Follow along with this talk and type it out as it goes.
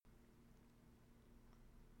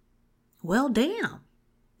Well, damn.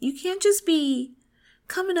 You can't just be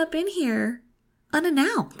coming up in here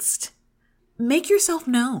unannounced. Make yourself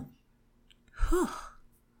known. Whew.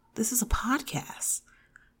 This is a podcast,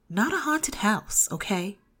 not a haunted house,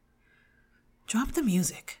 okay? Drop the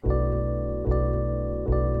music.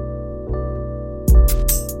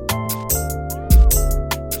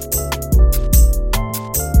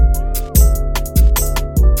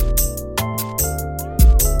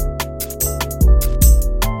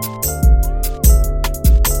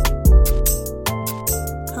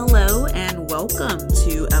 Hello and welcome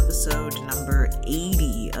to episode number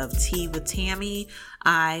 80 of Tea with Tammy.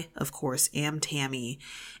 I, of course, am Tammy,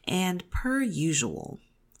 and per usual,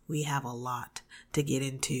 we have a lot to get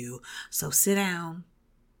into. So sit down,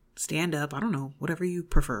 stand up, I don't know, whatever you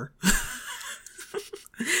prefer.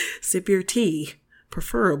 Sip your tea,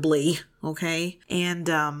 preferably, okay? And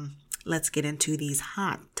let's get into these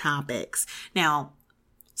hot topics. Now,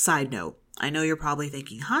 side note, I know you're probably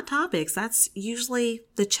thinking, hot topics, that's usually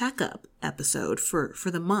the checkup episode for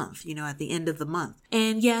the month, at the end of the month.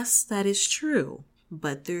 And yes, that is true.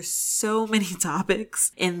 But there's so many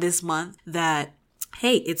topics in this month that,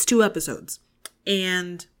 hey, it's 2 episodes.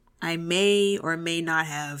 And I may or may not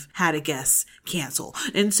have had a guest cancel.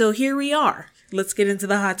 And so here we are. Let's get into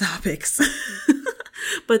the hot topics.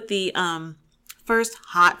 But the first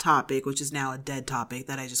hot topic, which is now a dead topic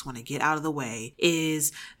that I just want to get out of the way,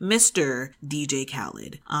 is Mr. DJ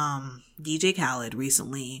Khaled. DJ Khaled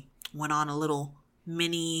recently went on a little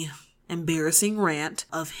mini embarrassing rant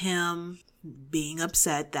of him being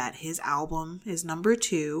upset that his album is number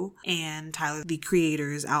 2 and Tyler, the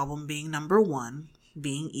Creator's album, being number 1,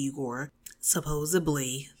 being Igor.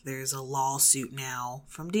 Supposedly, there's a lawsuit now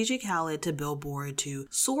from DJ Khaled to Billboard to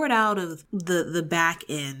sort out of the back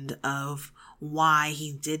end of why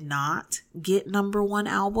he did not get number 1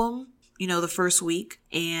 album, the first week.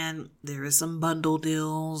 And there is some bundle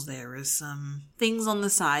deals. There is some things on the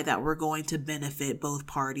side that were going to benefit both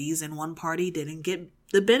parties, and one party didn't get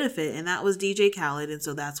the benefit, and that was DJ Khaled, and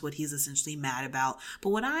so that's what he's essentially mad about. But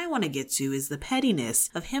what I want to get to is the pettiness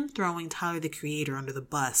of him throwing Tyler, the Creator, under the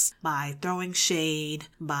bus by throwing shade,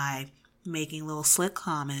 by making little slick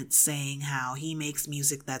comments saying how he makes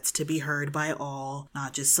music that's to be heard by all,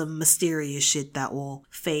 not just some mysterious shit that will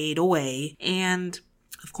fade away. And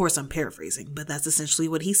of course, I'm paraphrasing, but that's essentially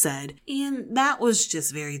what he said. And that was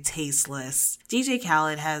just very tasteless. DJ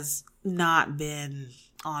Khaled has not been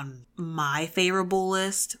on my favorable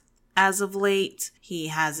list as of late. He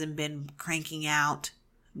hasn't been cranking out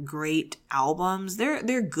great albums.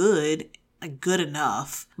 They're good, good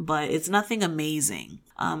enough, but it's nothing amazing.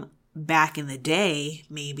 Back in the day,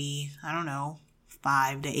 maybe, I don't know,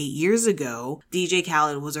 5 to 8 years ago, DJ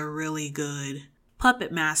Khaled was a really good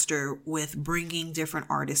puppet master with bringing different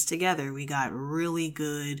artists together. We got really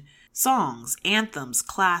good songs, anthems,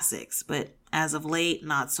 classics, but as of late,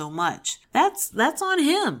 not so much. That's on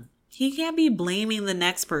him. He can't be blaming the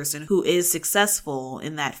next person who is successful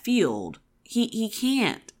in that field. He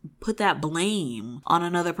can't put that blame on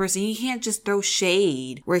another person. He can't just throw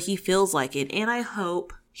shade where he feels like it. And I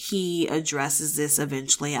hope he addresses this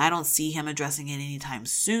eventually. I don't see him addressing it anytime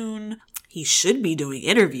soon. He should be doing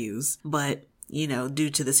interviews, but, due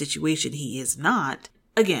to the situation, he is not.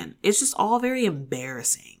 Again, it's just all very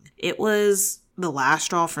embarrassing. It was the last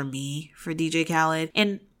straw for me for DJ Khaled.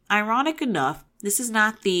 And ironic enough, this is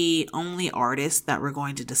not the only artist that we're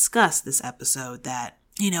going to discuss this episode that,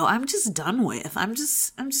 I'm just done with. I'm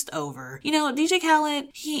just over. DJ Khaled,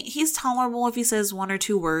 he's tolerable if he says 1 or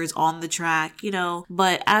 2 words on the track,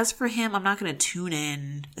 but as for him, I'm not going to tune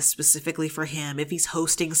in specifically for him. If he's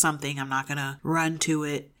hosting something, I'm not going to run to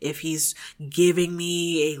it. If he's giving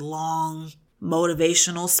me a long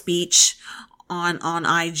motivational speech on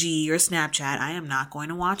IG or Snapchat, I am not going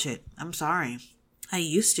to watch it. I'm sorry. I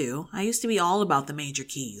used to be all about the major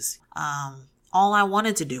keys. All I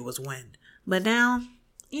wanted to do was win. But now,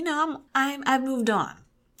 I've moved on.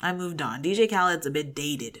 DJ Khaled's a bit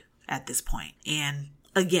dated at this point. And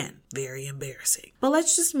again, very embarrassing. But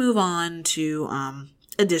let's just move on to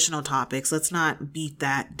additional topics. Let's not beat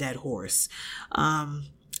that dead horse.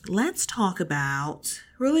 Let's talk about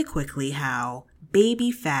really quickly how Baby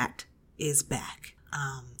Phat is back.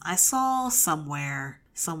 I saw somewhere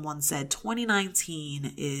someone said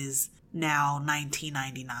 2019 is now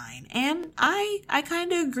 1999. And I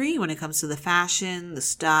kind of agree when it comes to the fashion, the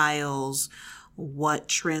styles, what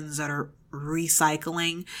trends that are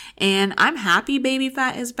recycling. And I'm happy Baby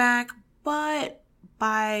Phat is back, but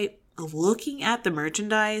by looking at the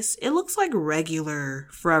merchandise, it looks like regular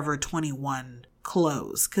Forever 21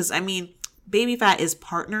 clothes. Because, Baby Phat is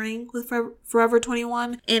partnering with Forever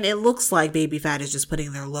 21, and it looks like Baby Phat is just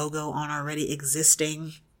putting their logo on already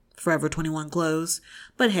existing Forever 21 clothes.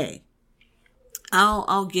 But hey,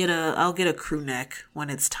 I'll get a crew neck when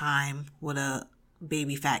it's time with a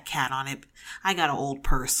Baby Phat cat on it. I got an old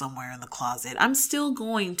purse somewhere in the closet. I'm still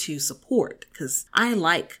going to support because I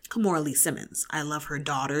like Kimora Lee Simmons. I love her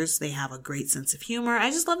daughters. They have a great sense of humor.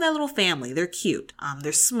 I just love that little family. They're cute.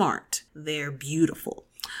 They're smart. They're beautiful.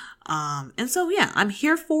 And so, yeah, I'm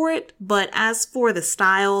here for it. But as for the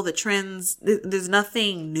style, the trends, there's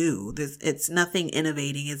nothing new. It's nothing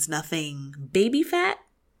innovating. It's nothing Baby Phat,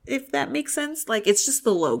 if that makes sense. Like, it's just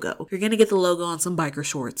the logo. You're gonna get the logo on some biker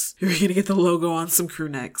shorts. You're gonna get the logo on some crew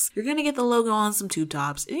necks. You're gonna get the logo on some tube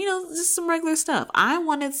tops. You know, just some regular stuff. I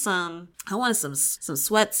wanted some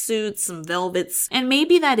sweatsuits, some velvets, and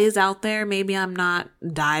maybe that is out there. Maybe I'm not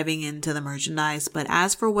diving into the merchandise, but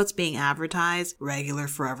as for what's being advertised, regular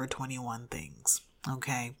Forever 21 things.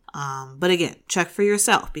 Okay. But again, check for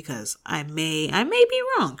yourself because I may be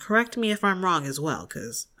wrong. Correct me if I'm wrong as well,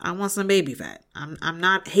 because I want some Baby Phat. I'm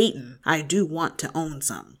not hating. I do want to own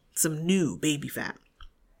some new Baby Phat.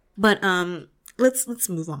 But let's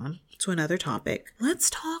move on to another topic.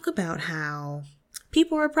 Let's talk about how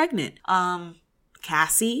people are pregnant.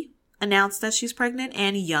 Cassie announced that she's pregnant,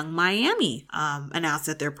 and Young Miami announced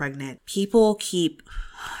that they're pregnant. People keep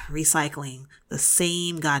recycling the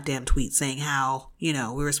same goddamn tweet saying how, we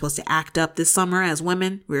were supposed to act up this summer as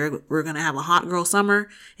women. We're going to have a hot girl summer,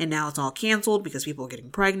 and now it's all canceled because people are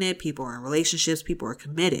getting pregnant, people are in relationships, people are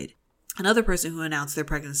committed. Another person who announced their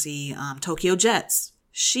pregnancy, Tokyo Jets.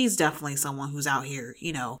 She's definitely someone who's out here,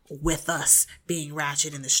 with us being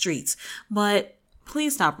ratchet in the streets. But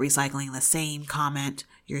please stop recycling the same comment,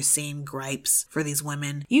 your same gripes for these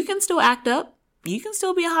women. You can still act up. You can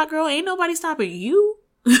still be a hot girl. Ain't nobody stopping you.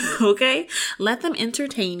 Okay? Let them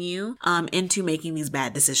entertain you into making these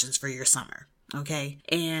bad decisions for your summer. Okay?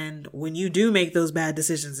 And when you do make those bad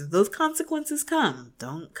decisions, if those consequences come,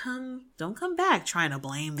 don't come back trying to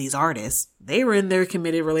blame these artists. They were in their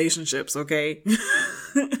committed relationships, okay?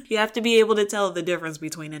 You have to be able to tell the difference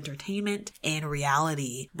between entertainment and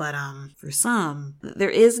reality. But for some,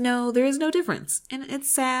 there is no difference. And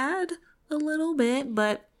it's sad a little bit,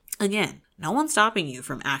 but again, no one's stopping you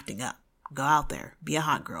from acting up. Go out there. Be a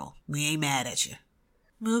hot girl. We ain't mad at you.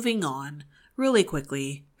 Moving on, really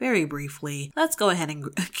quickly, very briefly, let's go ahead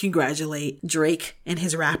and congratulate Drake and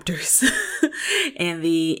his Raptors and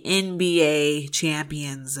the NBA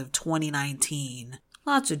champions of 2019.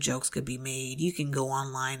 Lots of jokes could be made. You can go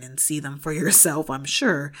online and see them for yourself, I'm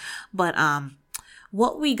sure. But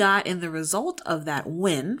what we got in the result of that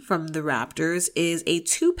win from the Raptors is a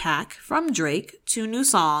 2-pack from Drake, 2 new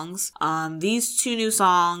songs. These 2 new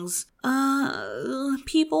songs,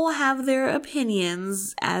 people have their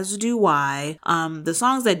opinions, as do I. The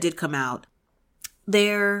songs that did come out,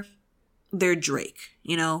 they're Drake,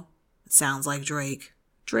 It sounds like Drake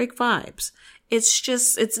vibes.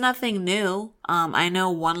 It's nothing new. I know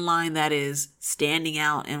one line that is standing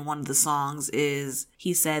out in one of the songs is,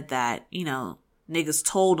 he said that, niggas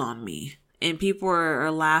told on me. And people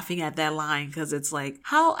are laughing at that line because it's like,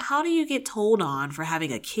 how do you get told on for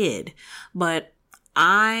having a kid? But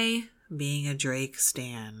I, being a Drake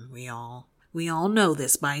stan, we all know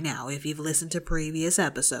this by now if you've listened to previous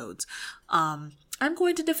episodes. I'm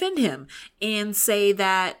going to defend him and say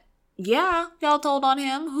that, yeah, y'all told on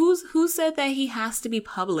him. Who said that he has to be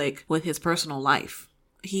public with his personal life?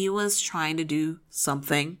 He was trying to do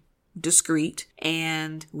something discreet,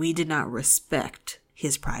 and we did not respect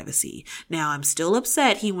his privacy. Now, I'm still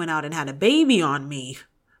upset he went out and had a baby on me,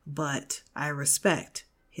 but I respect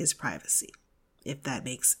his privacy, if that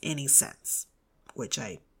makes any sense, which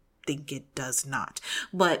I think it does not.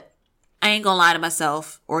 But I ain't gonna lie to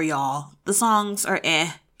myself or y'all. The songs are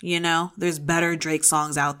there's better Drake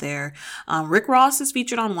songs out there. Rick Ross is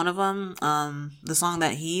featured on one of them. The song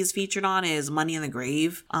that he's featured on is Money in the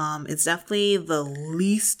Grave. It's definitely the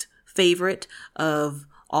least favorite of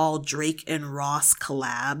all Drake and Ross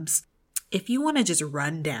collabs. If you want to just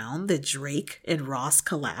run down the Drake and Ross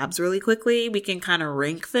collabs really quickly, we can kind of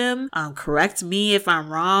rank them. Correct me if I'm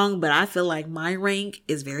wrong, but I feel like my rank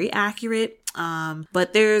is very accurate.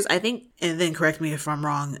 But there's, I think, and then correct me if I'm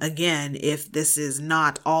wrong again, if this is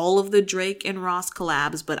not all of the Drake and Ross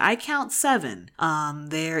collabs, but I count 7.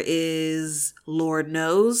 There is Lord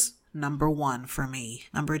Knows, number 1 for me.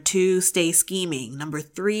 Number 2, Stay Scheming. Number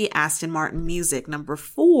 3, Aston Martin Music. Number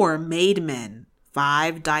 4, Made Men.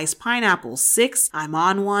 5, Diced Pineapple. 6, I'm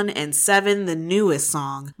on One. And 7, the newest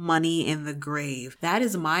song, Money in the Grave. That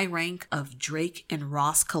is my rank of Drake and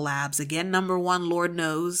Ross collabs. Again, number 1, Lord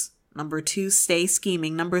Knows. Number 2, Stay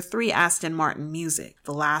Scheming. Number 3, Aston Martin Music.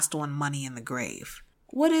 The last one, Money in the Grave.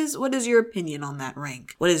 What is your opinion on that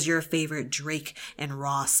rank? What is your favorite Drake and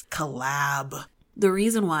Ross collab? The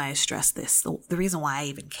reason why I stress this, the reason why I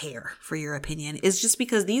even care for your opinion is just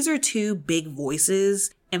because these are two big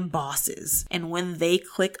voices and bosses. And when they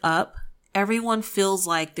click up, everyone feels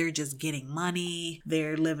like they're just getting money.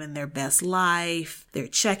 They're living their best life. They're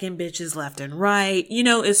checking bitches left and right. You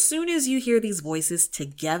know, as soon as you hear these voices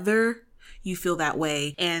together, you feel that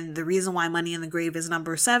way. And the reason why Money in the Grave is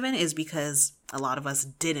number 7 is because a lot of us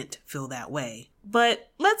didn't feel that way.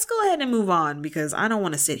 But let's go ahead and move on because I don't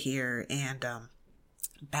want to sit here and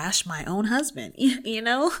bash my own husband. You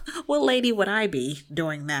know, what lady would I be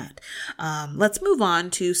doing that? Let's move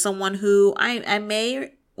on to someone who I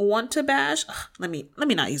may want to bash. Let me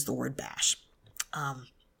not use the word bash.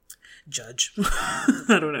 Judge.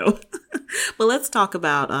 I don't know. But let's talk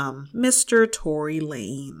about Mr. Tory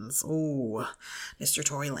Lanez. Oh, Mr.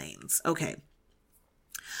 Tory Lanez. Okay.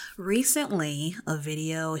 Recently, a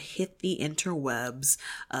video hit the interwebs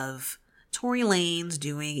of Tory Lanez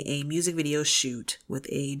doing a music video shoot with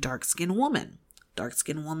a dark-skinned woman.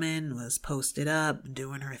 Dark-skinned woman was posted up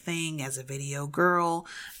doing her thing as a video girl.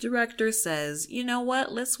 Director says, you know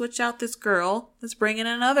what? Let's switch out this girl. Let's bring in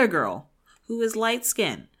another girl who is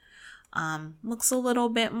light-skinned. Looks a little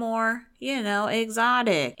bit more,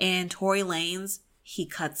 exotic. And Tory Lanez, he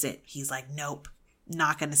cuts it. He's like, nope.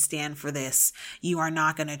 Not going to stand for this. You are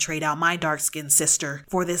not going to trade out my dark-skinned sister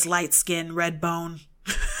for this light-skinned red bone.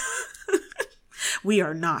 We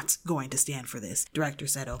are not going to stand for this. Director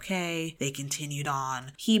said, okay. They continued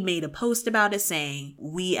on. He made a post about it saying,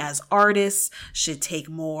 we as artists should take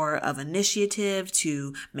more of initiative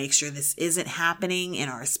to make sure this isn't happening in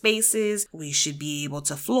our spaces. We should be able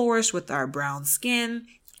to flourish with our brown skin.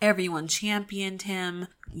 Everyone championed him.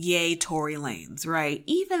 Yay, Tory Lanez, right?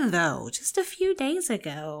 Even though just a few days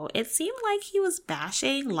ago, it seemed like he was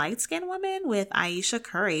bashing light-skinned women with Ayesha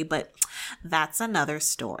Curry, but that's another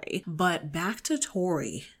story. But back to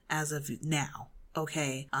Tory as of now,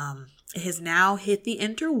 okay? It has now hit the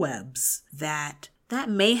interwebs that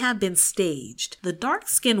may have been staged. The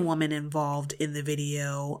dark-skinned woman involved in the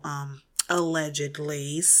video,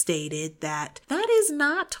 allegedly stated that is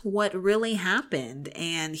not what really happened,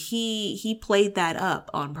 and he played that up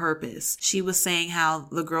on purpose. She was saying how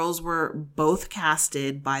the girls were both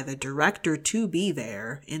casted by the director to be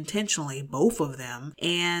there intentionally, both of them,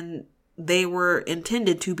 and they were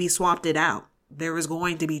intended to be swapped it out. There was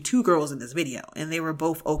going to be 2 girls in this video, and they were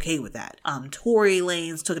both okay with that. Tory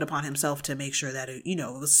Lanez took it upon himself to make sure that it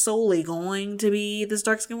was solely going to be this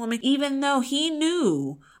dark-skinned woman, even though he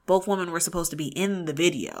knew both women were supposed to be in the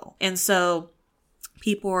video. And so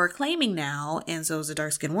people are claiming now, and so is a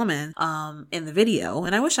dark-skinned woman in the video,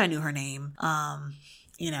 and I wish I knew her name. I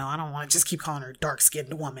don't want to just keep calling her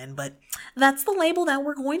dark-skinned woman, but that's the label that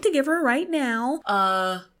we're going to give her right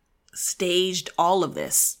now. Staged all of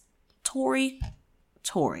this. Tory.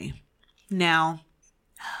 Now,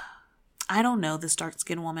 I don't know this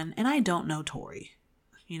dark-skinned woman, and I don't know Tory.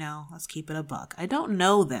 Let's keep it a buck. I don't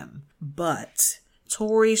know them, but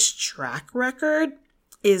Tory's track record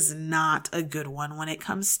is not a good one when it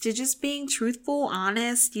comes to just being truthful,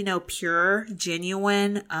 honest, pure,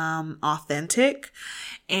 genuine, authentic.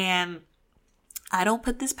 And I don't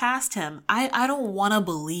put this past him. I don't want to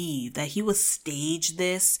believe that he was staged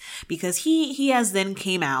this, because he has then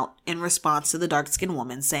came out in response to the dark-skinned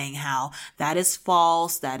woman saying how that is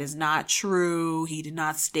false, that is not true, he did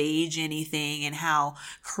not stage anything, and how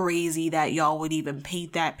crazy that y'all would even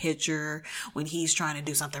paint that picture when he's trying to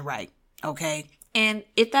do something right. Okay? And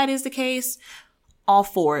if that is the case, all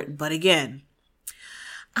for it. But again,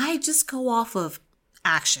 I just go off of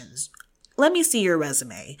actions. Let me see your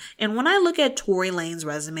resume. And when I look at Tory Lanez's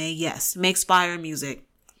resume, yes, makes fire music,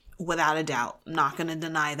 without a doubt. I'm not going to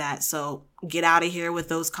deny that. So get out of here with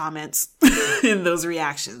those comments and those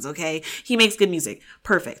reactions, okay? He makes good music.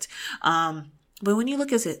 Perfect. But when you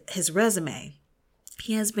look at his resume,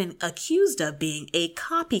 he has been accused of being a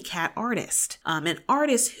copycat artist. An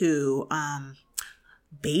artist who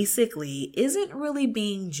basically isn't really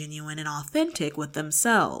being genuine and authentic with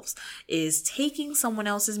themselves, is taking someone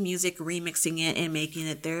else's music, remixing it, and making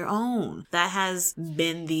it their own. That has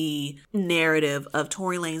been the narrative of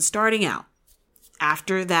Tory Lanez starting out.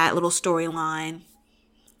 After that little storyline,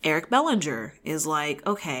 Eric Bellinger is like,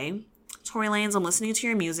 okay, Tory Lanez, I'm listening to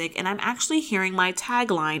your music, and I'm actually hearing my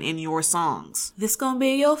tagline in your songs. This gonna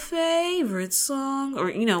be your favorite song?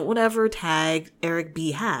 Or, whatever tag Eric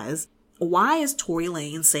B has. Why is Tory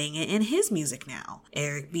Lanez saying it in his music now?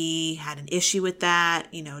 Eric B had an issue with that,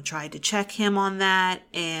 tried to check him on that,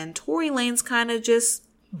 and Tory Lanez kind of just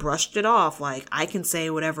brushed it off like I can say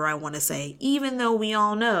whatever I want to say, even though we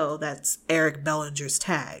all know that's Eric Bellinger's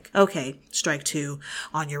tag. Okay, strike 2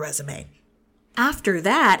 on your resume. After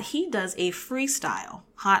that, he does a freestyle,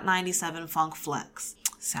 Hot 97 Funk Flex.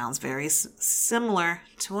 Sounds very similar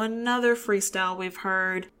to another freestyle we've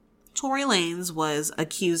heard. Tory Lanez was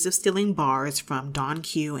accused of stealing bars from Don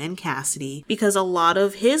Q and Cassidy because a lot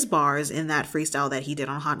of his bars in that freestyle that he did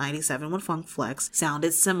on Hot 97 with Funk Flex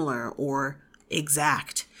sounded similar or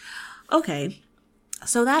exact. Okay,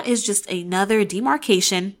 so that is just another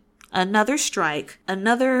demarcation, another strike,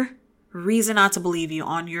 another reason not to believe you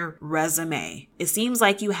on your resume. It seems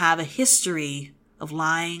like you have a history of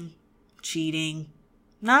lying, cheating,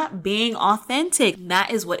 not being authentic. That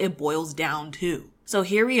is what it boils down to. So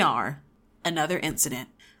here we are, another incident.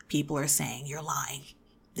 People are saying you're lying.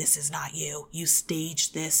 This is not you. You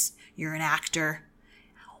staged this. You're an actor.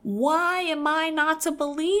 Why am I not to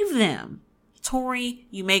believe them? Tory,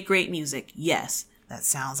 you make great music. Yes, that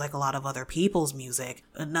sounds like a lot of other people's music,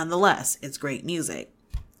 but nonetheless, it's great music.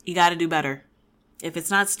 You got to do better. If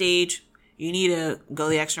it's not staged, you need to go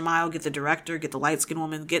the extra mile, get the director, get the light-skinned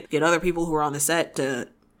woman, get other people who are on the set to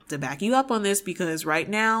back you up on this, because right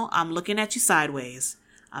now I'm looking at you sideways.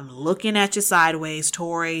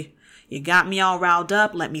 Tory. You got me all riled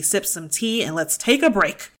up. Let me sip some tea and let's take a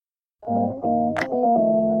break.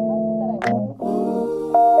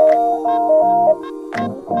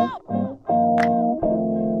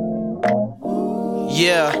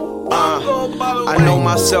 Yeah, I know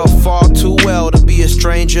myself far too well to be a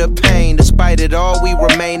stranger of pain. Despite it all, we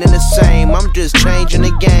remain in the same. I'm just changing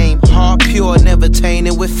the game. Heart pure, never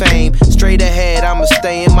tainted with fame. Straight ahead, I'ma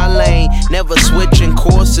stay in my lane. Never switching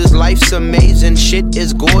courses, life's amazing. Shit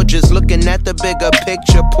is gorgeous. Looking at the bigger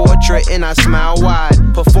picture portrait and I smile wide.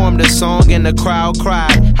 Performed a song and the crowd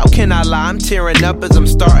cried. How can I lie? I'm tearing up as I'm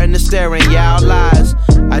starting to stare in y'all eyes.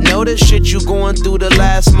 I know the shit you going through the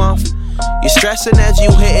last month. You stressing as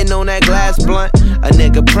you hitting on that glass blunt. A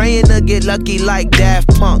nigga praying to get lucky like Daft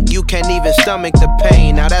Punk. You can't even stomach the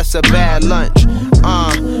pain, now that's a bad lunch.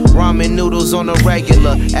 Ramen noodles on a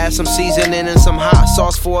regular. Add some seasoning and some hot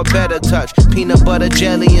sauce for a better touch. Peanut butter,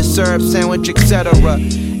 jelly and syrup sandwich, etc.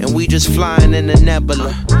 And we just flying in the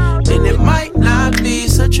nebula. And it might not be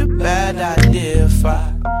such a bad idea if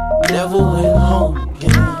I never went home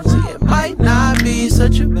again. See, it might not be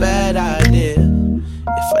such a bad idea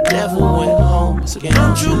if I never went home again.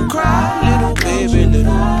 Don't you cry, little baby,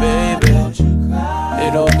 little baby.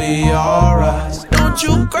 It'll be alright. Don't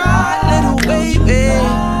you cry, little baby.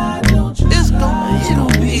 It'll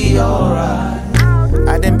be alright.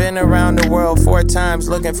 I done been around the world 4 times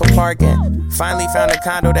looking for parking. Finally found a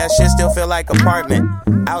condo that shit still feel like apartment.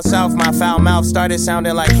 Out south, my foul mouth started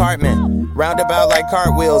sounding like Cartman. Roundabout like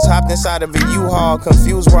cartwheels, hopped inside of a U-Haul,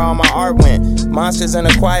 confused where all my art went. Monsters in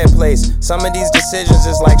a quiet place. Some of these decisions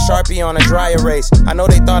is like Sharpie on a dry erase. I know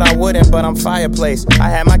they thought I wouldn't, but I'm fireplace. I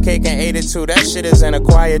had my cake and ate it too, that shit is an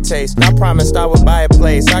acquired taste. I promised I would buy a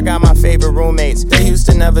place, I got my favorite roommates. They used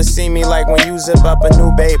to never see me like when you zip up a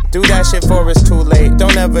new babe. Do that shit for it's too late,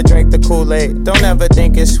 don't ever drink the Kool-Aid. Don't ever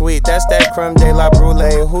think it's sweet, that's that creme de la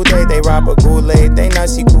brulee. Who they rob a Goulet. They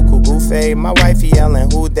nutsy cuckoo goofy. My wifey yelling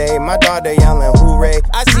who they, my daughter yelling hooray.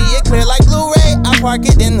 I see it clear like Blu-ray, I park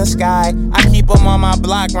it in the sky. I keep them on my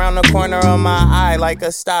block, round the corner of my eye like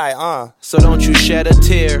a sty, So don't you shed a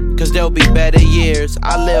tear, cause there'll be better years.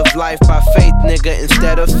 I live life by faith, nigga,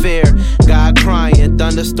 instead of fear. God crying,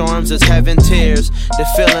 thunderstorms is heaven tears. The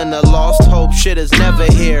feeling of lost hope, shit is never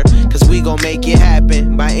here. Cause we gon' make it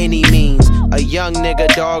happen by any means. A young nigga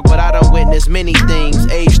dog, but I done witnessed many things.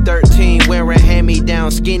 Age 13, wearing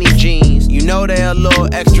hand-me-down skinny jeans. You know they're a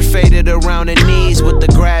little extra faded around the knees with the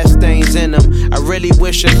grass stains in them. I really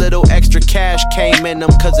wish a little extra cash came in them,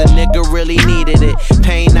 cause a nigga really needed it.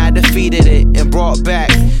 Pain, I defeated it and brought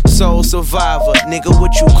back. Soul survivor, nigga,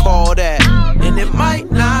 what you call that? And it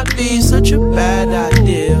might not be such a bad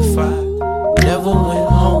idea if I never went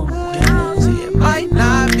home again. See, it might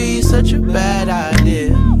not be such a bad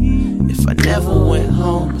idea if I never went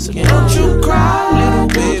home again. Don't you cry, little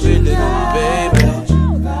baby, little baby.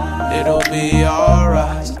 It'll be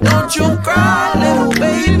alright. Don't you cry, little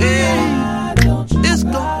baby. It's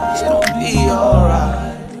gonna be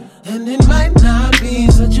alright. And it might not be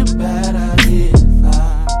such a bad idea if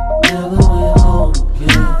I never went home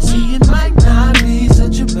again. See, it might not be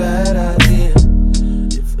such a bad idea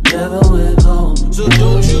if I never went home. So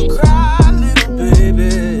don't you cry, little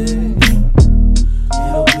baby.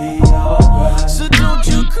 It'll be alright. So don't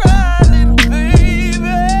you cry, little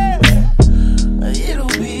baby.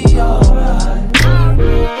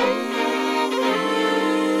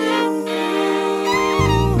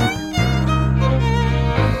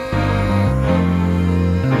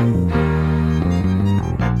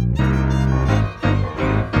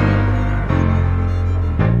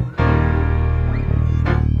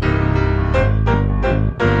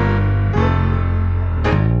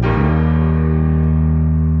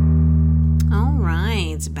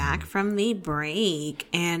 from the break,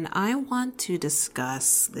 and I want to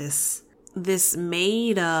discuss this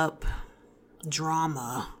made up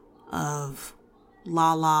drama of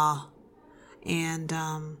Lala and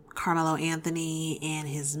Carmelo Anthony and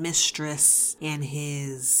his mistress and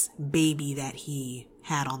his baby that he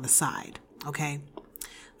had on the side. Okay,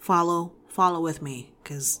 follow with me,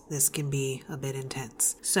 because this can be a bit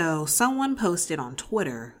intense. So someone posted on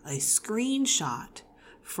Twitter a screenshot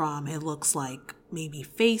from, it looks like maybe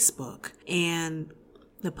Facebook, and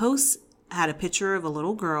the post had a picture of a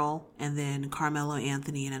little girl and then Carmelo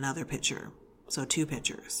Anthony in another picture. So 2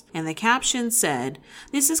 pictures. And the caption said,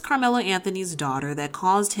 "This is Carmelo Anthony's daughter that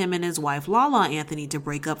caused him and his wife Lala Anthony to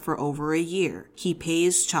break up for over a year. He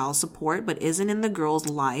pays child support but isn't in the girl's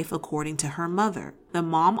life according to her mother. The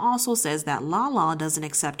mom also says that Lala doesn't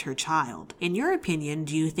accept her child. In your opinion,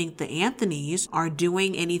 do you think the Anthonys are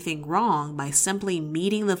doing anything wrong by simply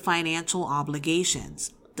meeting the financial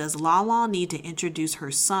obligations? Does Lala need to introduce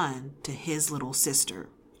her son to his little sister?"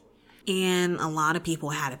 And a lot of people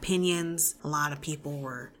had opinions. A lot of people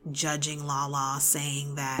were judging Lala,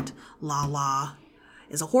 saying that Lala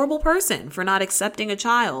is a horrible person for not accepting a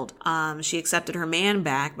child. She accepted her man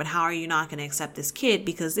back, but how are you not going to accept this kid?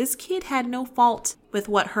 Because this kid had no fault with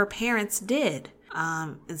what her parents did.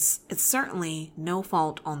 It's certainly no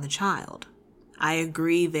fault on the child. I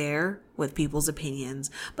agree there with people's opinions,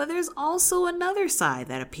 but there's also another side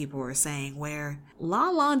that people were saying where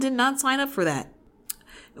Lala did not sign up for that.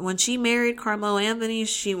 When she married Carmelo Anthony,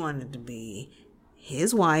 she wanted to be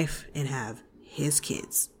his wife and have his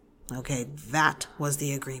kids. Okay, that was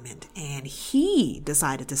the agreement. And he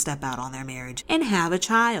decided to step out on their marriage and have a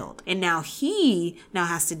child. And now he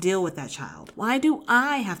has to deal with that child. Why do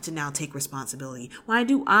I have to now take responsibility? Why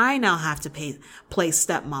do I now have to play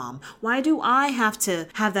stepmom? Why do I have to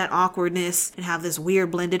have that awkwardness and have this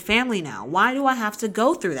weird blended family now? Why do I have to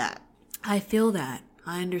go through that? I feel that.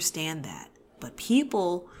 I understand that. But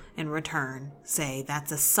people in return say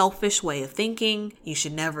that's a selfish way of thinking. You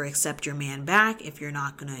should never accept your man back if you're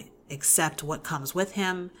not going to accept what comes with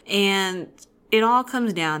him. And it all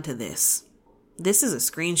comes down to this. This is a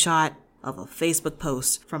screenshot of a Facebook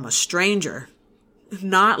post from a stranger,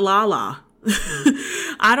 not Lala.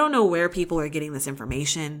 I don't know where people are getting this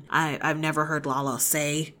information. I've never heard Lala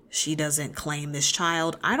say she doesn't claim this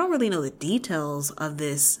child. I don't really know the details of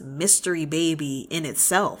this mystery baby in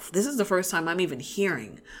itself. This is the first time I'm even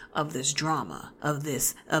hearing of this drama, of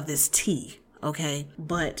this tea. Okay.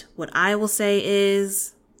 But what I will say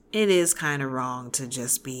is, it is kind of wrong to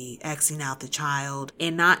just be Xing out the child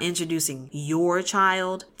and not introducing your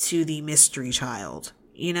child to the mystery child.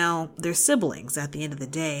 You know, they're siblings at the end of the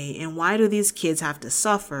day. And why do these kids have to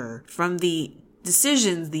suffer from the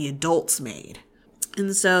decisions the adults made?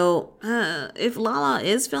 And so, if Lala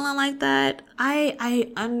is feeling like that,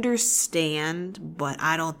 I understand, but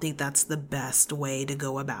I don't think that's the best way to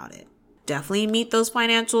go about it. Definitely meet those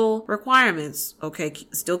financial requirements. Okay,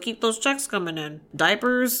 still keep those checks coming in.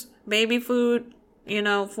 Diapers, baby food,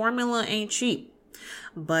 formula ain't cheap.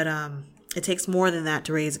 But it takes more than that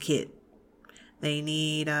to raise a kid. They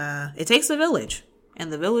need, it takes a village.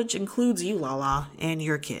 And the village includes you, Lala, and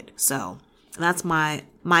your kid. So that's my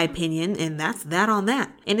opinion, and that's that on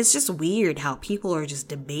that. And it's just weird how people are just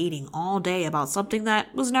debating all day about something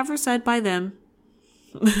that was never said by them.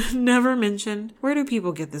 Never mentioned. Where do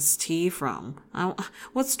people get this tea from?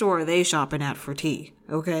 What store are they shopping at for tea?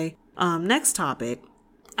 Okay. Next topic.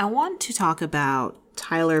 I want to talk about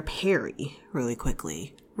Tyler Perry really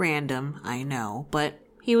quickly. Random, I know, but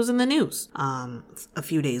he was in the news a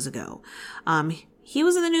few days ago. He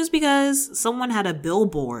was in the news because someone had a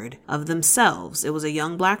billboard of themselves. It was a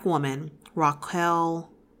young black woman,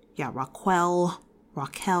 Raquel,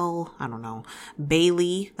 I don't know,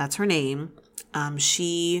 Bailey, that's her name.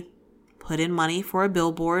 She put in money for a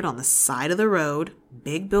billboard on the side of the road,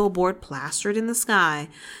 big billboard plastered in the sky,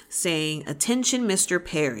 saying, "Attention, Mr.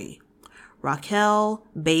 Perry. Raquel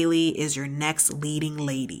Bailey is your next leading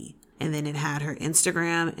lady." And then it had her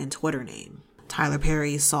Instagram and Twitter name. Tyler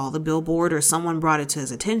Perry saw the billboard, or someone brought it to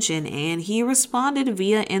his attention, and he responded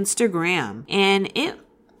via Instagram. And it,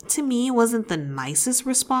 to me, wasn't the nicest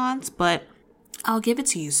response, but I'll give it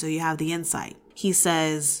to you so you have the insight. He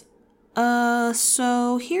says,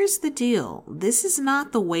 so here's the deal. This is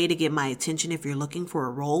not the way to get my attention if you're looking for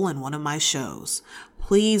a role in one of my shows.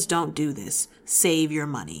 Please don't do this. Save your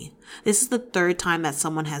money. This is the third time that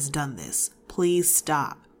someone has done this. Please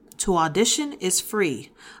stop. To audition is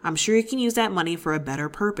free. I'm sure you can use that money for a better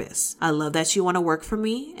purpose. I love that you want to work for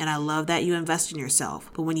me, and I love that you invest in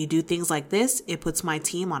yourself. But when you do things like this, it puts my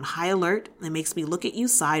team on high alert and makes me look at you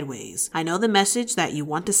sideways. I know the message that you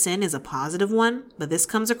want to send is a positive one, but this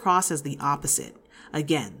comes across as the opposite.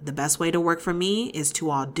 Again, the best way to work for me is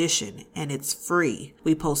to audition, and it's free.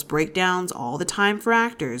 We post breakdowns all the time for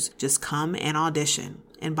actors. Just come and audition.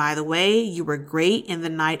 And by the way, you were great in the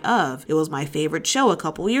night of. It was my favorite show a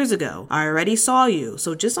couple years ago. I already saw you,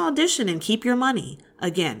 so just audition and keep your money.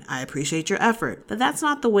 Again, I appreciate your effort, but that's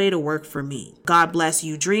not the way to work for me. God bless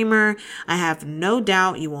you, dreamer. I have no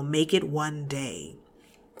doubt you will make it one day.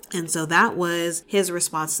 And so that was his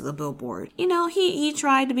response to the billboard. You know, he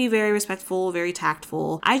tried to be very respectful, very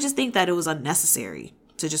tactful. I just think that it was unnecessary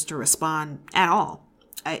to respond at all.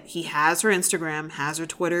 He has her Instagram, has her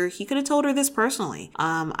Twitter. He could have told her this personally.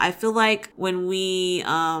 I feel like when we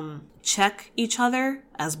check each other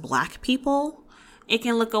as Black people, it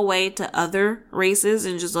can look away to other races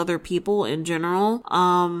and just other people in general.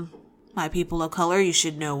 My people of color, you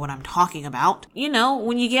should know what I'm talking about. You know,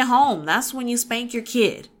 when you get home, that's when you spank your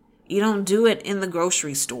kid. You don't do it in the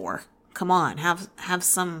grocery store. Come on, have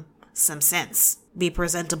some sense. Be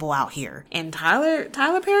presentable out here. And Tyler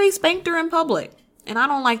Perry spanked her in public. And I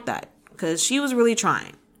don't like that because she was really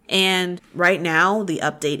trying. And right now, the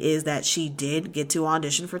update is that she did get to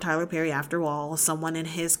audition for Tyler Perry after all. Someone in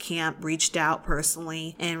his camp reached out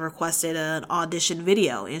personally and requested an audition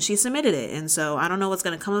video, and she submitted it. And so I don't know what's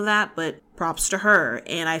going to come of that, but props to her.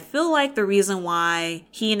 And I feel like the reason why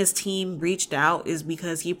he and his team reached out is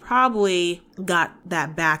because he probably got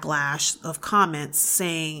that backlash of comments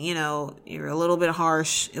saying, you know, you're a little bit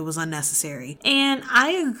harsh. It was unnecessary. And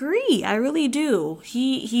I agree. I really do.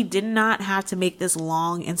 He did not have to make this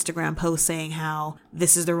long Instagram post saying how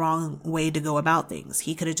this is the wrong way to go about things.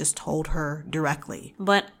 He could have just told her directly.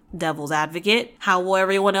 But devil's advocate, how will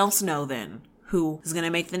everyone else know then who is going to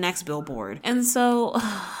make the next billboard? And so,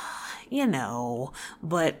 you know,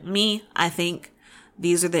 but me, I think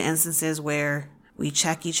these are the instances where we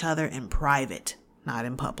check each other in private, not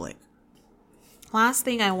in public. Last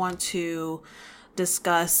thing I want to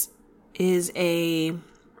discuss is a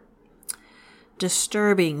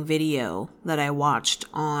disturbing video that I watched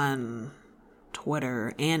on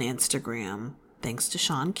Twitter and Instagram, thanks to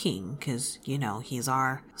Sean King, because, you know, he's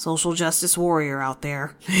our social justice warrior out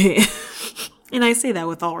there. And I say that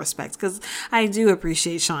with all respect, because I do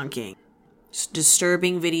appreciate Sean King.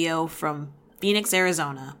 Disturbing video from Phoenix,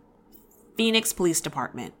 Arizona. Phoenix Police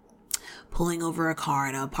Department pulling over a car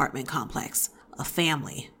in an apartment complex. A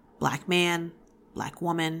family, Black man, Black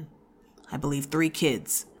woman, I believe 3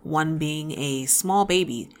 kids, one being a small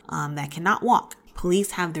baby that cannot walk.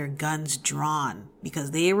 Police have their guns drawn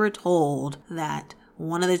because they were told that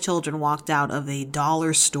one of the children walked out of a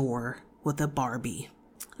dollar store with a Barbie.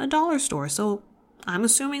 A dollar store, so I'm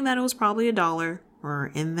assuming that it was probably $1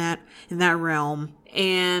 or in that realm,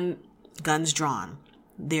 and guns drawn.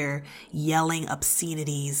 They're yelling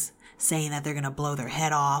obscenities, saying that they're going to blow their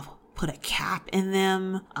head off, put a cap in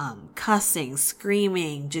them, cussing,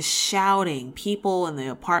 screaming, just shouting. People in the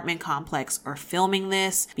apartment complex are filming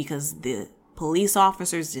this because the police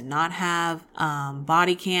officers did not have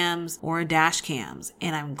body cams or dash cams.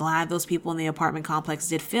 And I'm glad those people in the apartment complex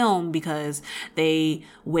did film because they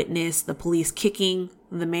witnessed the police kicking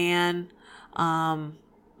the man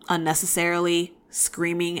unnecessarily,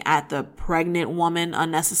 screaming at the pregnant woman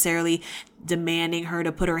unnecessarily, demanding her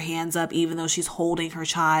to put her hands up even though she's holding her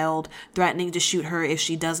child, threatening to shoot her if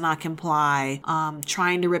she does not comply,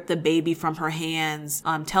 trying to rip the baby from her hands,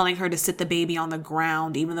 telling her to sit the baby on the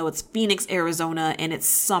ground even though it's Phoenix, Arizona and it's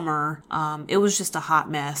summer. It was just a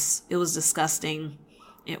hot mess. It was disgusting.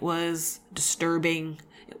 It was disturbing.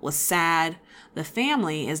 It was sad. The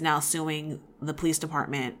family is now suing the police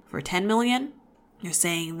department for $10 million. They're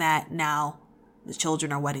saying that now the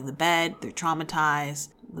children are wetting the bed. They're traumatized.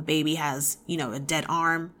 The baby has, a dead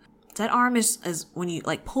arm. Dead arm is when you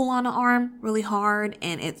pull on an arm really hard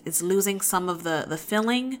and it's losing some of the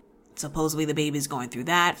filling. Supposedly the baby's going through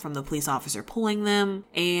that from the police officer pulling them.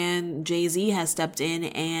 And Jay-Z has stepped in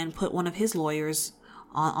and put one of his lawyers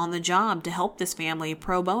on the job to help this family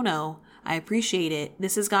pro bono. I appreciate it.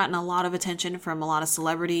 This has gotten a lot of attention from a lot of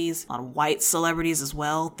celebrities, a lot of white celebrities as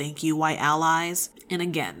well. Thank you, white allies. And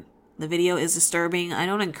again, the video is disturbing. I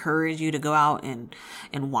don't encourage you to go out and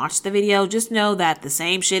watch the video. Just know that the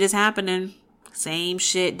same shit is happening. Same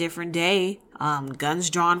shit, different day.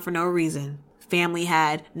 Guns drawn for no reason. Family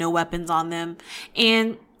had no weapons on them.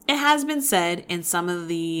 And it has been said in some of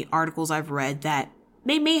the articles I've read that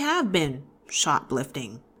they may have been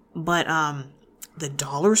shoplifting. But, the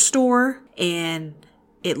dollar store and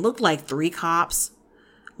it looked like 3 cops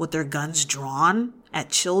with their guns drawn at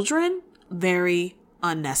children. Very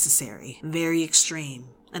unnecessary, very extreme,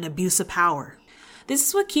 an abuse of power. This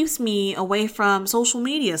is what keeps me away from social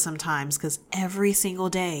media sometimes, because every single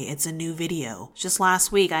day it's a new video. Just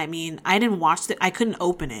last week, I didn't watch it. I couldn't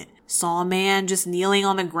open it. Saw a man just kneeling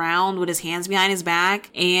on the ground with his hands behind his back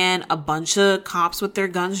and a bunch of cops with their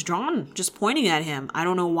guns drawn, just pointing at him. I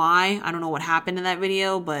don't know why. I don't know what happened in that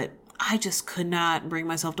video, but I just could not bring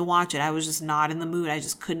myself to watch it. I was just not in the mood. I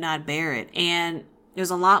just could not bear it. And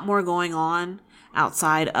there's a lot more going on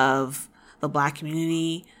outside of the Black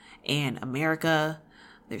community and America.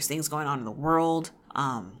 There's things going on in the world,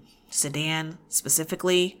 Sudan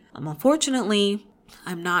specifically. Unfortunately,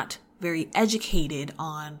 I'm not very educated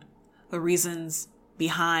on the reasons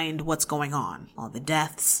behind what's going on. All the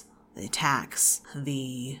deaths, the attacks,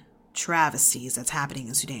 the travesties that's happening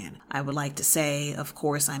in Sudan. I would like to say, of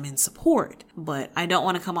course, I'm in support, but I don't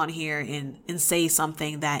want to come on here and say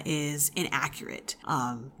something that is inaccurate.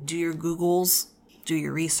 Do your Googles, do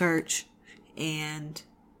your research, and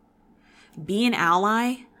be an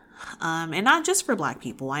ally, and not just for Black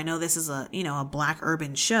people. I know this is a Black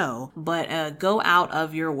urban show, but go out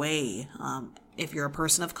of your way. If you're a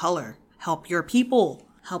person of color, help your people,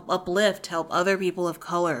 help uplift, help other people of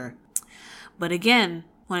color. But again,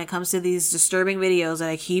 when it comes to these disturbing videos that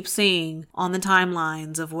I keep seeing on the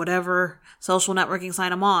timelines of whatever social networking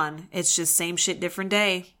site I'm on, it's just same shit, different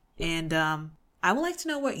day. And I would like to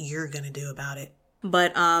know what you're going to do about it.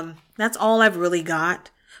 But that's all I've really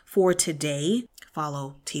got for today.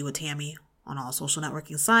 Follow Tea with Tammy on all social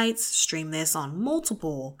networking sites. Stream this on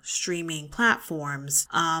multiple streaming platforms.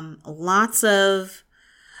 Lots of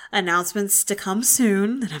announcements to come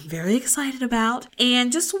soon that I'm very excited about.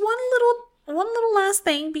 And just one little last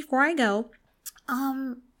thing before I go.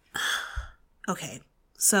 Okay.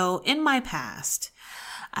 So in my past,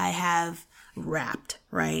 I have rapped,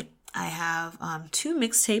 right? I have 2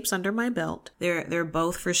 mixtapes under my belt. They're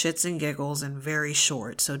both for shits and giggles and very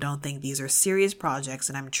short, so don't think these are serious projects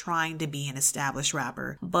and I'm trying to be an established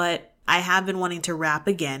rapper. But I have been wanting to rap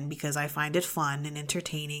again because I find it fun and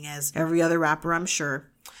entertaining, as every other rapper, I'm sure.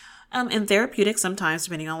 And therapeutic sometimes,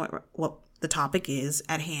 depending on what the topic is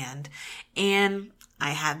at hand. And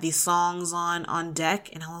I had these songs on deck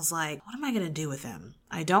and I was like, what am I going to do with them?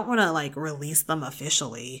 I don't want to release them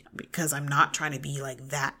officially because I'm not trying to be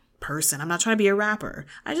that person. I'm not trying to be a rapper.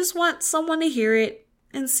 I just want someone to hear it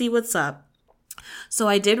and see what's up. So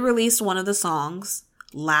I did release one of the songs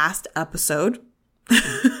last episode.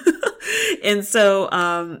 And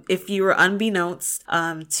so if you were unbeknownst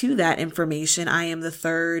to that information, I am the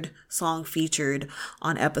 3rd song featured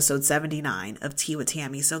on episode 79 of Tea with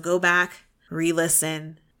Tammy. So go back,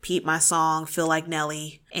 re-listen, peep my song, Feel Like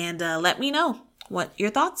Nelly, and let me know what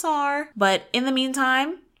your thoughts are. But in the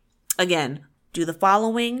meantime, again, do the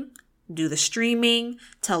following, do the streaming,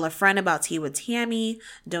 tell a friend about Tea with Tammy,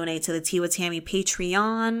 donate to the Tea with Tammy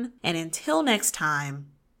Patreon, and until next time,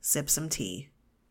 sip some tea.